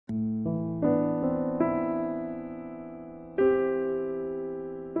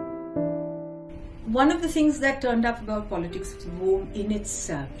one of the things that turned up about politics in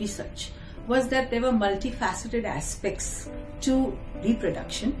its research was that there were multifaceted aspects to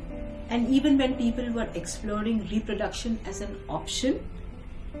reproduction, and even when people were exploring reproduction as an option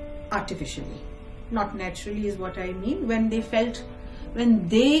artificially, not naturally is what I mean, when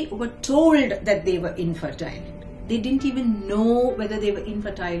they were told that they were infertile. They didn't even know whether they were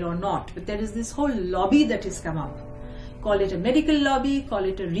infertile or not, but there is this whole lobby that has come up. Call it a medical lobby, call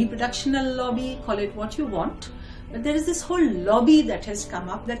it a reproductional lobby, call it what you want, but there is this whole lobby that has come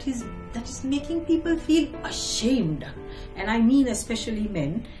up that is making people feel ashamed, and I mean especially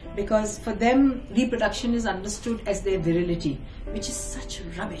men, because for them reproduction is understood as their virility, which is such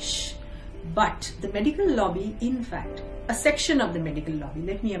rubbish. But the medical lobby, in fact, a section of the medical lobby,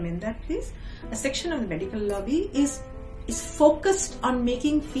 let me amend that please, a section of the medical lobby is focused on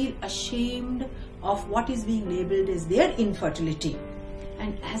making feel ashamed of what is being labeled as their infertility.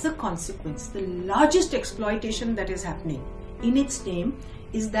 And as a consequence, the largest exploitation that is happening in its name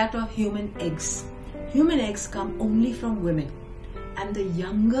is that of human eggs. Human eggs come only from women, and the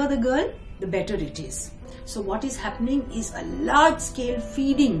younger the girl, the better it is. So what is happening is a large-scale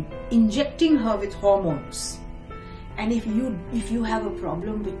feeding, injecting her with hormones. And if you have a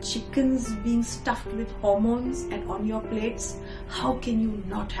problem with chickens being stuffed with hormones and on your plates, how can you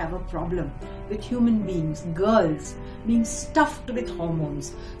not have a problem with human beings, girls, being stuffed with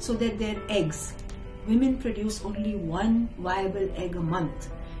hormones so that their eggs, women produce only one viable egg a month.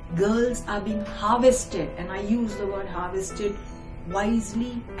 Girls are being harvested, and I use the word harvested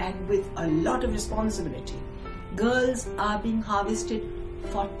wisely and with a lot of responsibility. Girls are being harvested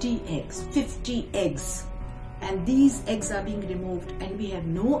 40 eggs, 50 eggs. And these eggs are being removed, and we have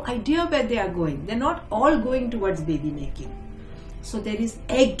no idea where they are going. They're not all going towards baby making. So there is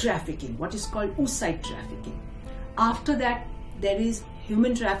egg trafficking, what is called oocyte trafficking. After that, there is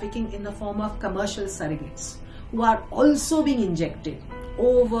human trafficking in the form of commercial surrogates who are also being injected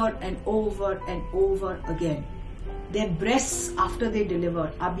over and over and over again. Their breasts, after they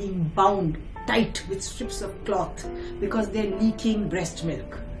deliver, are being bound tight with strips of cloth because they're leaking breast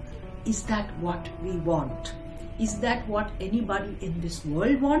milk. Is that what we want? Is that what anybody in this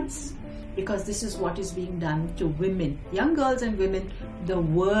world wants? Because this is what is being done to women, young girls and women, the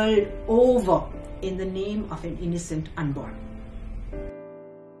world over in the name of an innocent unborn.